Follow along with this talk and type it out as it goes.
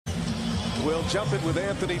will jump it with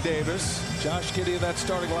Anthony Davis. Josh Giddey in that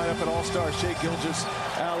starting lineup, and all-star Shai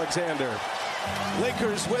Gilgeous-Alexander.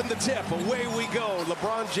 Lakers win the tip. Away we go.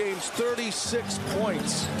 LeBron James 36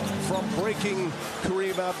 points from breaking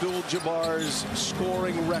Kareem Abdul-Jabbar's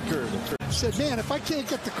scoring record. Said, man, if I can't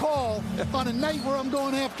get the call on a night where I'm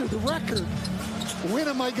going after the record, when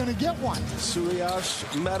am I going to get one?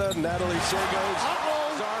 Suriyash Mehta, Natalie Sergos,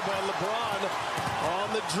 by LeBron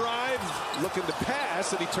on the drive, looking to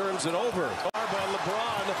pass, and he turns it over. By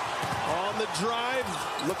LeBron on the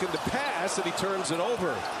drive, looking to pass, and he turns it over.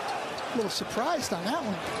 A little surprised on that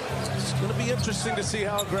one. It's going to be interesting to see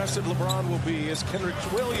how aggressive LeBron will be as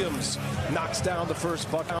Kenrich Williams knocks down the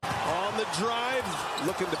first bucket. On the drive,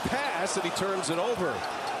 looking to pass, and he turns it over.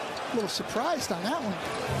 A little surprised on that one.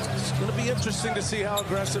 It's going to be interesting to see how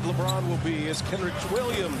aggressive LeBron will be as Kenrich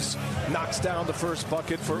Williams knocks down the first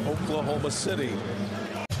bucket for Oklahoma City.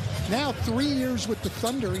 Now 3 years with the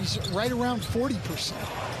Thunder, he's right around 40%.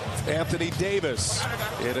 Anthony Davis,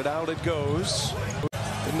 in and out it goes.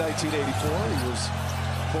 In 1984, he was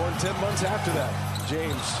born 10 months after that.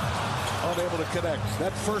 James unable to connect.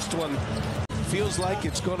 That first one feels like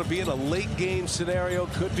it's going to be in a late game scenario,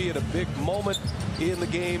 could be at a big moment in the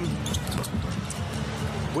game.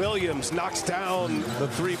 Williams knocks down the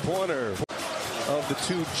three-pointer of the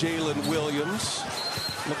two Jalen Williams.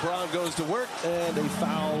 LeBron goes to work, and a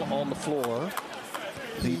foul on the floor.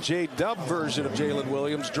 The J-Dub version of Jalen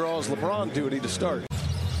Williams draws LeBron duty to start.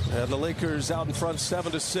 And the Lakers out in front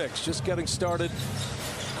 7-6, just getting started.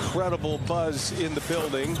 Incredible buzz in the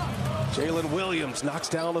building. Jalen Williams knocks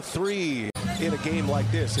down a three in a game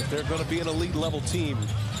like this. If they're going to be an elite level team,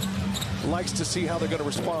 likes to see how they're going to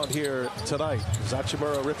respond here tonight.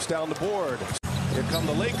 Hachimura rips down the board. Here come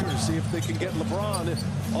the Lakers, see if they can get LeBron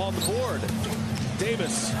on the board.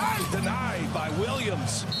 Davis denied by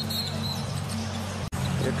Williams.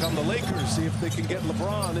 Here come the Lakers, see if they can get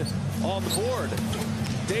LeBron on the board.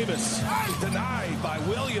 Davis denied by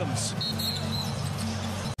Williams.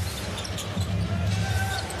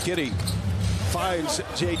 Giddey finds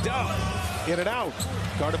J-Dub. In and out.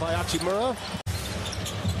 Guarded by Hachimura.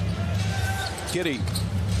 Giddey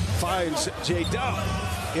finds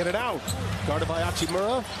J-Dub. In and out. Guarded by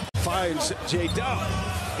Hachimura. Finds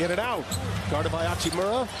J-Dub. In and out. Guarded by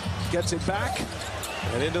Hachimura. Gets it back.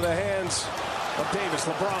 And into the hands of Davis.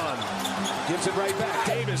 LeBron gives it right back.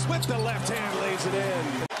 Davis with the left hand lays it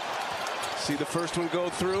in. See the first one go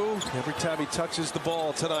through every time he touches the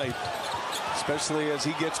ball tonight, especially as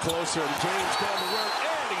he gets closer. And James down the road,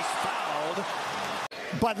 and he's fouled.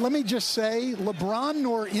 But let me just say, LeBron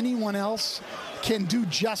nor anyone else can do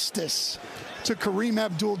justice to Kareem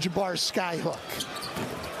Abdul-Jabbar's skyhook.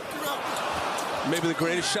 Maybe the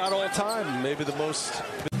greatest shot all time. Maybe the most.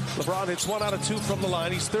 LeBron hits 1 out of 2 from the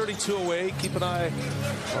line. He's 32 away. Keep an eye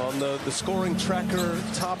on the scoring tracker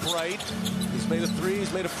top right. He's made a three.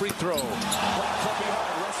 He's made a free throw. Block from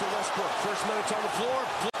behind. Russell Westbrook. First minutes on the floor.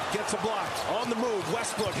 Gets a block. On the move.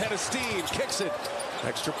 Westbrook head of steam. Kicks it.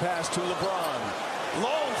 Extra pass to LeBron.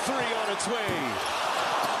 Long three on its way.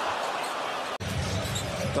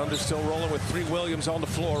 Thunder still rolling with 3 Williams on the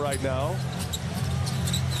floor right now.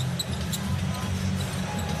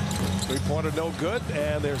 Three-pointer no good,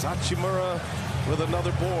 and there's Hachimura with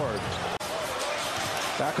another board.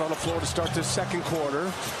 Back on the floor to start this second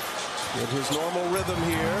quarter. In his normal rhythm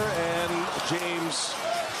here, and James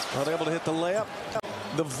unable to hit the layup.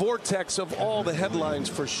 The vortex of all the headlines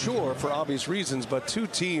for sure, for obvious reasons, but two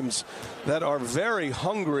teams that are very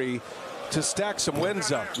hungry to stack some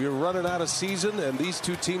wins up. You're running out of season, and these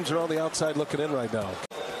two teams are on the outside looking in right now.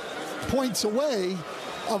 Points away.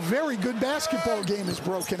 A very good basketball game is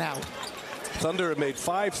broken out. Thunder have made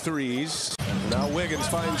 5 threes. Now Wiggins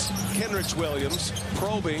finds Kenrich Williams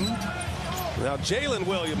probing. Now Jalen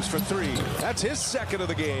Williams for 3. That's his second of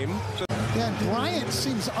the game. And Bryant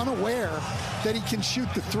seems unaware that he can shoot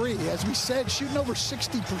the 3. As we said, shooting over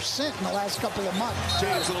 60% in the last couple of months.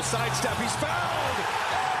 James, little sidestep. He's fouled.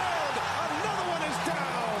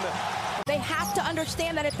 They have to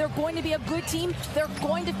understand that if they're going to be a good team, they're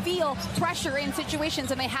going to feel pressure in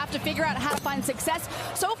situations, and they have to figure out how to find success.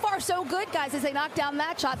 So far, so good, guys, as they knock down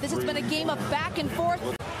that shot. This has been a game of back and forth.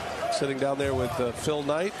 Sitting down there with Phil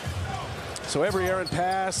Knight. So every errant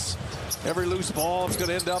pass, every loose ball is going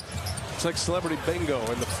to end up, it's like celebrity bingo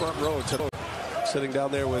in the front row. Sitting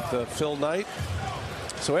down there with Phil Knight.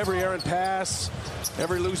 So every errant pass,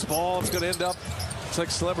 every loose ball is going to end up, it's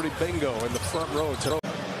like celebrity bingo in the front row.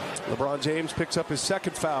 LeBron James picks up his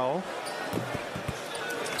second foul.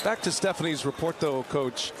 Back to Stephanie's report, though,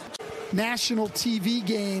 Coach. National TV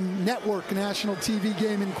game, network national TV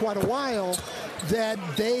game in quite a while. that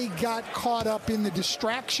they got caught up in the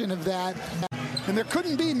distraction of that. And there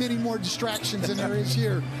couldn't be many more distractions than there is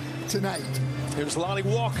here tonight. Here's Lonnie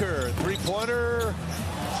Walker, three-pointer.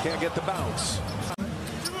 Can't get the bounce.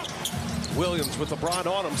 Williams with LeBron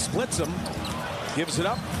on him, splits him, gives it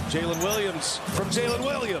up. Jalen Williams from Jalen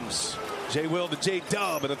Williams. J-Will to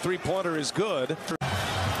J-Dub, and a three-pointer is good.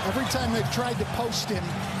 Every time they've tried to post him,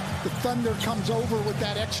 the Thunder comes over with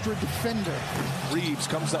that extra defender. Reeves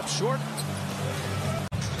comes up short.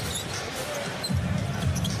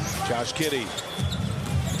 Josh Giddey.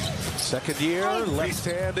 Second year,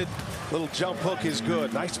 left-handed. Little jump hook is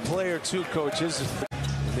good. Nice player, too, coaches.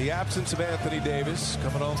 In the absence of Anthony Davis,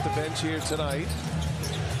 coming off the bench here tonight.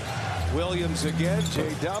 Williams again.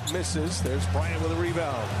 J-Dub misses. There's Bryant with a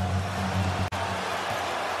rebound.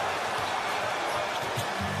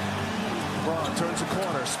 LeBron turns a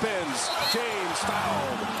corner, spins. James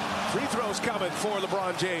fouled. Free throws coming for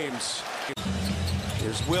LeBron James.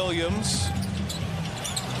 Here's Williams.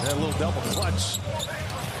 And a little double clutch.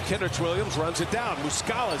 Kenrich Williams runs it down.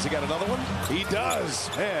 Muscala, has he got another one? He does.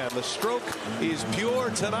 And the stroke is pure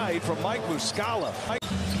tonight from Mike Muscala.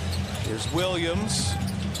 Here's Williams.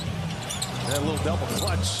 And a little double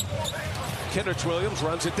clutch. Kenrich Williams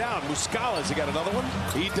runs it down. Muscala, has he got another one?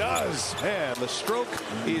 He does. And the stroke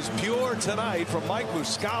is pure tonight from Mike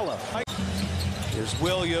Muscala. Here's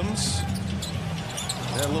Williams.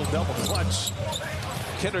 And a little double clutch.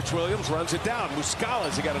 Kenrich Williams runs it down. Muscala,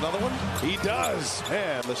 has he got another one? He does.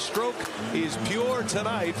 And the stroke is pure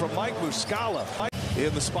tonight from Mike Muscala.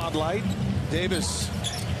 In the spotlight, Davis,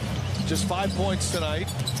 just 5 points tonight.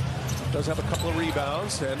 Does have a couple of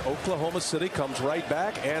rebounds, and Oklahoma City comes right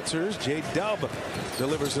back, answers. J-Dub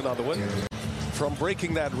delivers another one. From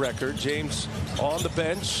breaking that record, James on the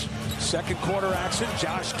bench. Second quarter action,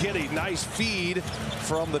 Josh Giddey. Nice feed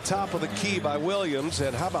from the top of the key by Williams.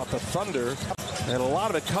 And how about the Thunder? And a lot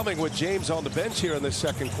of it coming with James on the bench here in this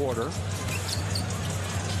second quarter.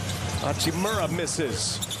 Hachimura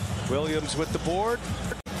misses. Williams with the board.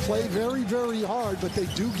 Play very, very hard, but they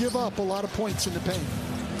do give up a lot of points in the paint.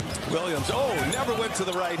 Williams, never went to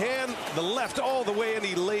the right hand. The left all the way, and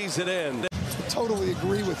he lays it in. I totally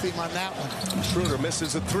agree with him on that one. Schroeder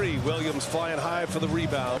misses a three. Williams flying high for the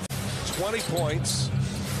rebound. 20 points.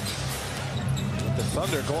 The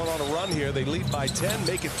Thunder going on a run here. They lead by 10,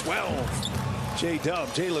 make it 12. J-Dub,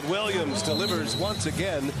 Jalen Williams delivers once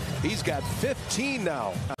again. He's got 15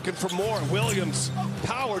 now. Looking for more. Williams,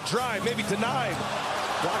 power drive, maybe denied.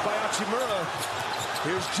 Blocked by Hachimura.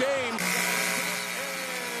 Here's James.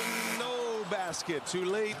 And no basket. Too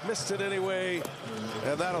late. Missed it anyway.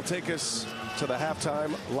 And that'll take us to the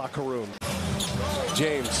halftime locker room.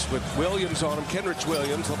 James with Williams on him. Kenrich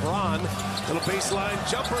Williams. LeBron. Little baseline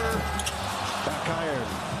jumper. Back iron.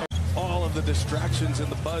 All of the distractions and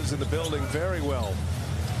the buzz in the building very well.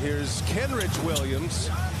 Here's Kenrich Williams.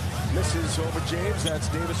 Misses over James. That's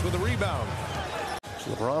Davis with a rebound.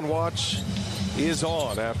 LeBron watch is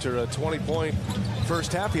on after a 20-point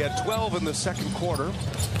first half. He had 12 in the second quarter.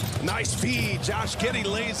 Nice feed. Josh Giddey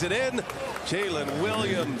lays it in. Jalen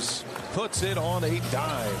Williams puts it on a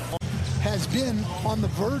dime. Has been on the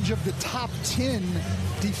verge of the top 10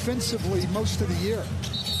 defensively most of the year.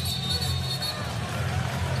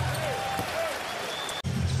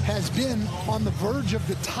 Has been on the verge of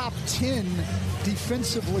the top 10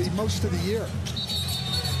 defensively most of the year.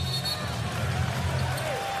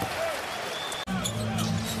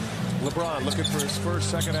 LeBron looking for his first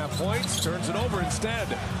second half points. Turns it over instead.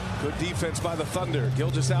 Good defense by the Thunder.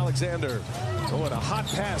 Gilgeous-Alexander. Oh, and a hot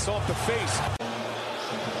pass off the face.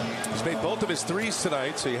 He's made both of his threes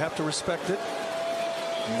tonight, so you have to respect it.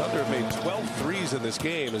 Thunder made 12 threes in this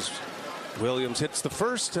game as Williams hits the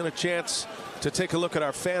first, and a chance to take a look at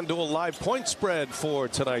our FanDuel live point spread for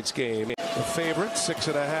tonight's game. The favorite,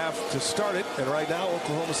 6.5 to start it. And right now,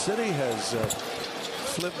 Oklahoma City has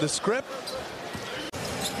flipped the script.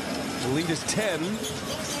 The lead is 10.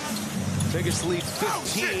 Biggest lead,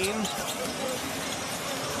 15.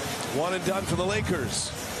 One and done for the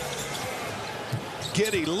Lakers.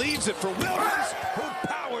 Giddey leaves it for Williams, who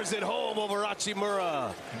powers it home over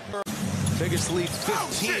Hachimura. Biggest lead,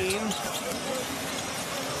 15.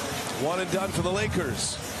 One and done for the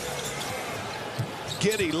Lakers.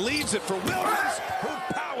 Giddey leaves it for Williams, who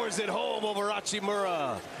powers it home over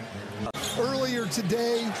Hachimura. Earlier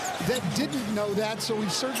today that didn't know that, so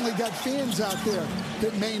we've certainly got fans out there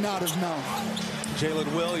that may not have known. Jalen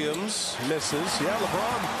Williams misses. Yeah,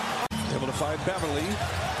 LeBron able to find Beverly.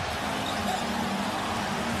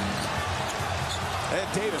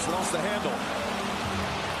 And Davis lost the handle.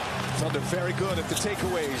 Thunder very good at the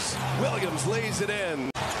takeaways. Williams lays it in.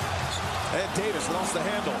 And Davis lost the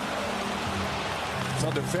handle.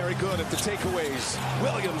 Thunder very good at the takeaways.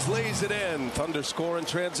 Williams lays it in. Thunder score in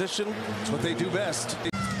transition. It's what they do best.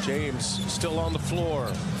 James still on the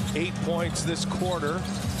floor. 8 points this quarter.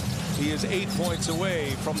 He is 8 points away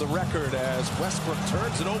from the record as Westbrook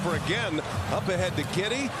turns it over again. Up ahead to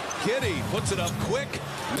Giddey. Giddey puts it up quick.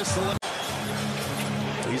 Missed the left.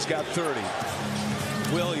 He's got 30.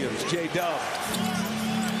 Williams, J-Dub.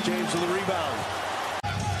 James with the rebound.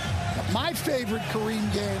 My favorite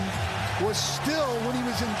Kareem game was still when he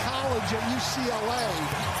was in college at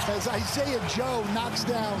UCLA as Isaiah Joe knocks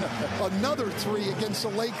down another three against the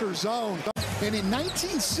Lakers zone. And in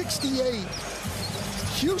 1968,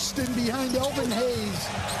 Houston behind Elvin Hayes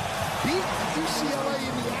beat UCLA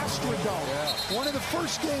in the Astrodome. Yeah. One of the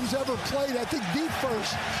first games ever played, I think the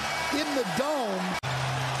first, in the Dome.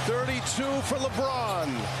 32 for LeBron.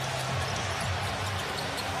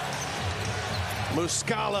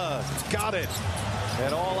 Muscala got it.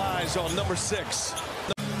 And all eyes on number 6.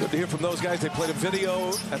 Good to hear from those guys. They played a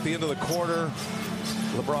video at the end of the quarter.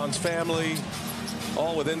 LeBron's family,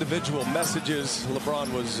 all with individual messages.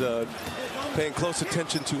 LeBron was paying close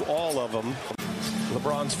attention to all of them.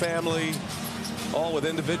 LeBron's family, all with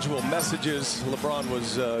individual messages. LeBron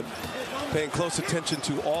was paying close attention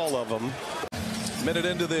to all of them. Minute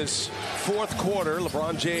into this fourth quarter,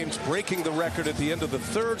 LeBron James breaking the record at the end of the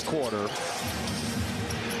third quarter.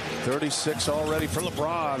 36 already for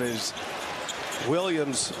LeBron as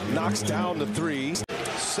Williams knocks down the three.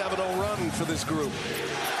 7-0 run for this group.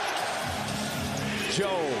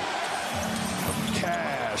 Joe.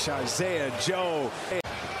 Cash. Isaiah Joe.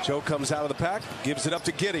 Joe comes out of the pack, gives it up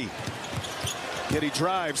to Giddey. Giddey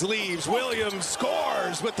drives, leaves. Williams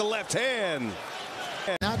scores with the left hand.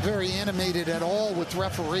 Not very animated at all with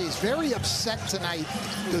referees. Very upset tonight.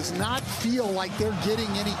 Does not feel like they're getting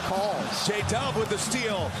any calls. J-Dub with the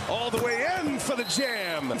steal. All the way in for the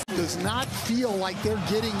jam. Does not feel like they're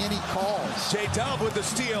getting any calls. J-Dub with the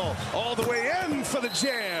steal. All the way in for the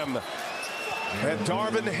jam. And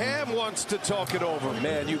Darvin Ham wants to talk it over.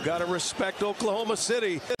 Man, you got to respect Oklahoma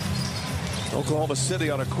City. Oklahoma City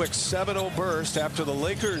on a quick 7-0 burst after the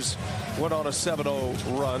Lakers went on a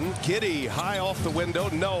 7-0 run. Giddey high off the window.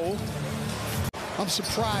 No. I'm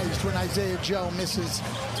surprised when Isaiah Joe misses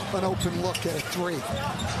an open look at a three.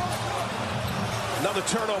 Another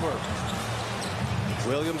turnover.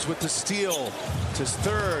 Williams with the steal. It's his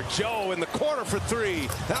third. Joe in the corner for three.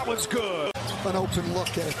 That one's good. An open look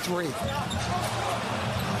at a three.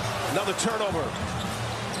 Another turnover.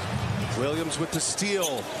 Williams with the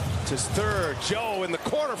steal. It's his third. Joe in the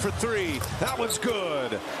corner for three. That one's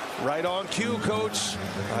good. Right on cue, coach.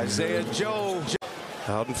 Isaiah Joe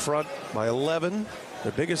out in front by 11.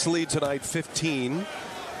 Their biggest lead tonight, 15.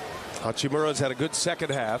 Hachimura's had a good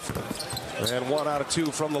second half. And 1 out of 2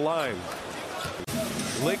 from the line.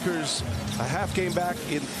 Lakers a half game back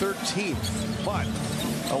in 13th. But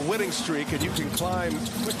a winning streak, and you can climb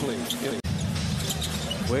quickly.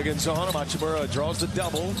 Wiggins on him. Hachimura draws the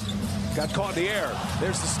double. Got caught in the air.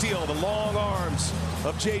 There's the steal. The long arms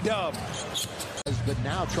of J-Dub. But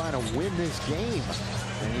now trying to win this game.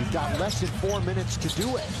 And he's got less than 4 minutes to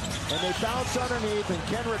do it. And they bounce underneath, and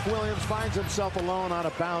Kenrich Williams finds himself alone on a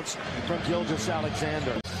bounce from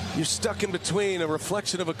Gilgeous-Alexander. You're stuck in between a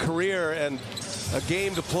reflection of a career and a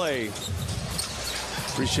game to play.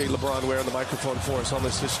 Appreciate LeBron wearing the microphone for us on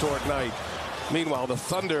this historic night. Meanwhile, the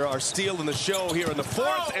Thunder are stealing the show here in the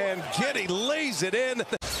fourth, and Giddey lays it in.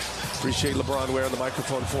 Appreciate LeBron wearing the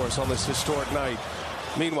microphone for us on this historic night.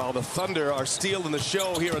 Meanwhile, the Thunder are stealing the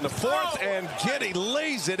show here in the fourth, and Giddey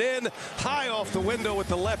lays it in high off the window with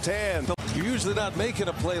the left hand. You're usually not making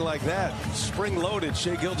a play like that. Spring-loaded,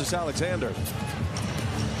 Shai Gilgeous-Alexander.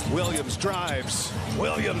 Williams drives.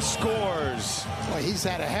 Williams scores. Boy, he's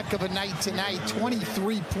had a heck of a night tonight.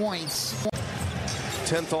 23 points.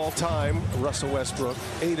 10th all-time, Russell Westbrook.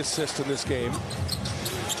 8 assists in this game.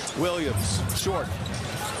 Williams, short.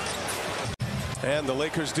 And the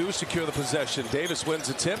Lakers do secure the possession. Davis wins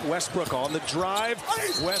the tip. Westbrook on the drive.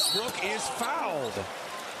 Westbrook is fouled.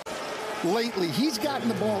 Lately, he's gotten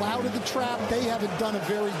the ball out of the trap. They haven't done a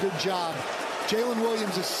very good job. Jalen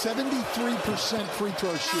Williams is 73% free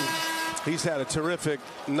throw shooting. He's had a terrific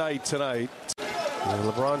night tonight. And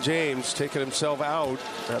LeBron James taking himself out.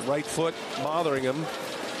 That right foot bothering him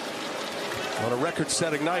on a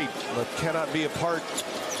record-setting night, but cannot be a part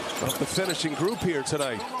of the finishing group here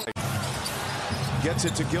tonight. Gets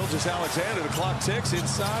it to Gilgeous-Alexander. The clock ticks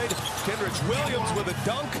inside. Kenrich Williams with a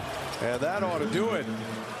dunk, and that ought to do it.